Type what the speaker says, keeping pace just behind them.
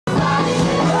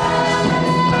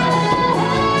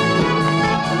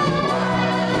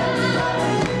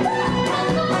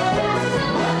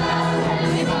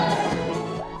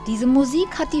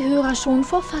Musik hat die Hörer schon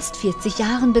vor fast 40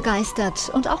 Jahren begeistert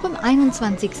und auch im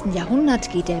 21. Jahrhundert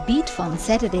geht der Beat von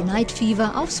Saturday Night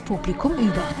Fever aufs Publikum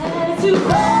über.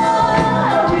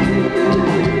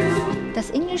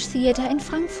 Das English Theatre in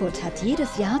Frankfurt hat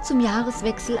jedes Jahr zum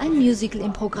Jahreswechsel ein Musical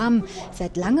im Programm.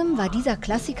 Seit langem war dieser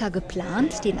Klassiker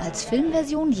geplant, den als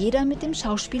Filmversion jeder mit dem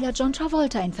Schauspieler John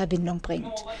Travolta in Verbindung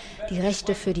bringt. Die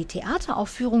Rechte für die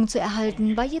Theateraufführung zu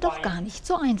erhalten, war jedoch gar nicht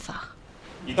so einfach.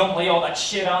 Ich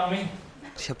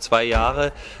habe 2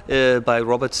 Jahre bei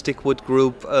Robert Stickwood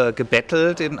Group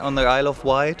gebettelt on the Isle of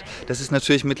Wight. Das ist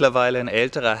natürlich mittlerweile ein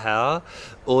älterer Herr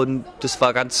und das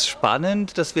war ganz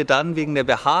spannend, dass wir dann wegen der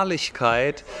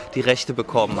Beharrlichkeit die Rechte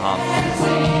bekommen haben.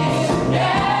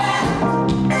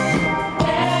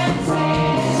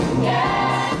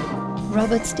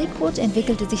 Robert Stickwood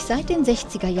entwickelte sich seit den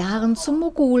 60er Jahren zum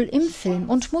Mogul im Film-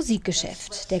 und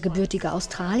Musikgeschäft. Der gebürtige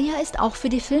Australier ist auch für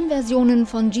die Filmversionen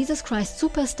von Jesus Christ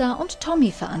Superstar und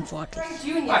Tommy verantwortlich.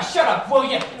 Shut up, will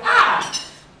you? Ah!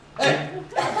 Hey,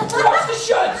 what's the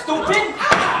shirt, stupid?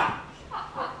 Ah!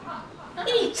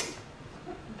 Eat!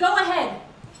 Go ahead.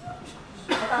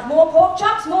 I got more pork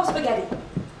chops, more spaghetti.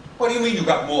 What do you mean you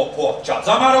got more pork chops?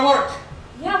 I'm out of work.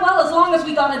 Yeah, well, as long as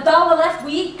we got $1 left,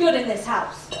 we eat good in this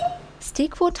house.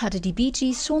 Stickwood hatte die Bee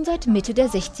Gees schon seit Mitte der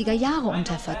 60er Jahre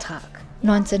unter Vertrag.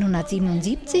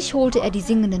 1977 holte er die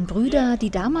singenden Brüder, die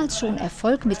damals schon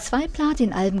Erfolg mit 2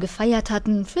 Platin-Alben gefeiert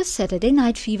hatten, für Saturday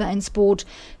Night Fever ins Boot.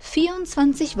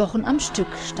 24 Wochen am Stück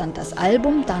stand das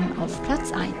Album dann auf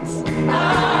Platz 1.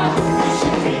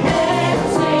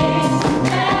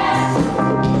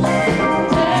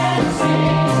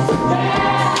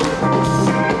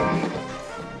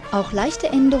 Auch leichte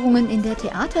Änderungen in der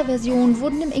Theaterversion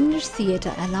wurden im English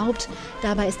Theatre erlaubt.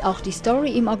 Dabei ist auch die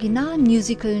Story im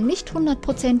Original-Musical nicht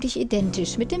 100%ig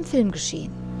identisch mit dem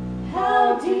Filmgeschehen.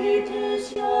 How deep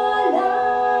is your love?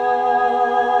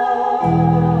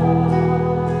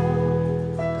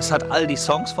 Es hat all die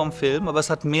Songs vom Film, aber es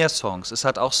hat mehr Songs. Es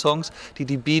hat auch Songs, die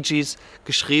die Bee Gees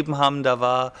geschrieben haben, da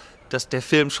war der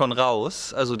Film schon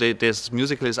raus, also das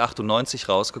Musical ist 98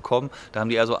 rausgekommen, da haben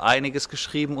die also einiges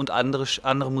geschrieben und andere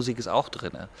Musik ist auch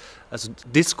drin. Also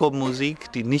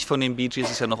Disco-Musik, die nicht von den Bee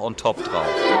Gees, ist ja noch on top drauf.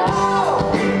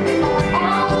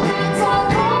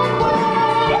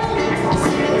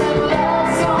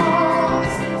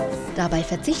 Dabei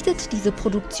verzichtet diese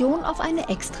Produktion auf eine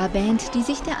Extraband, die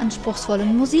sich der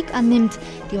anspruchsvollen Musik annimmt.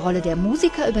 Die Rolle der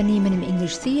Musiker übernehmen im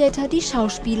English Theatre die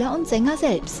Schauspieler und Sänger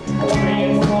selbst.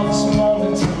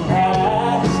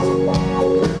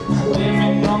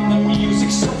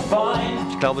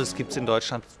 Ich glaube, es gibt es in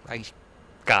Deutschland eigentlich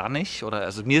gar nicht, oder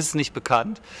also mir ist es nicht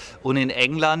bekannt. Und in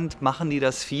England machen die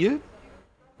das viel.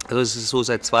 Also es ist so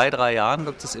seit 2, 3 Jahren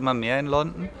gibt es immer mehr in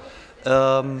London.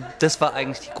 Das war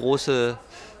eigentlich die große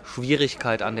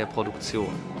Schwierigkeit an der Produktion.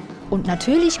 Und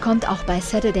natürlich kommt auch bei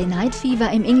Saturday Night Fever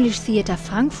im English Theatre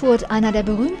Frankfurt einer der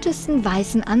berühmtesten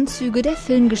weißen Anzüge der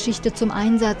Filmgeschichte zum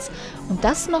Einsatz. Und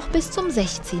das noch bis zum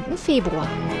 16. Februar.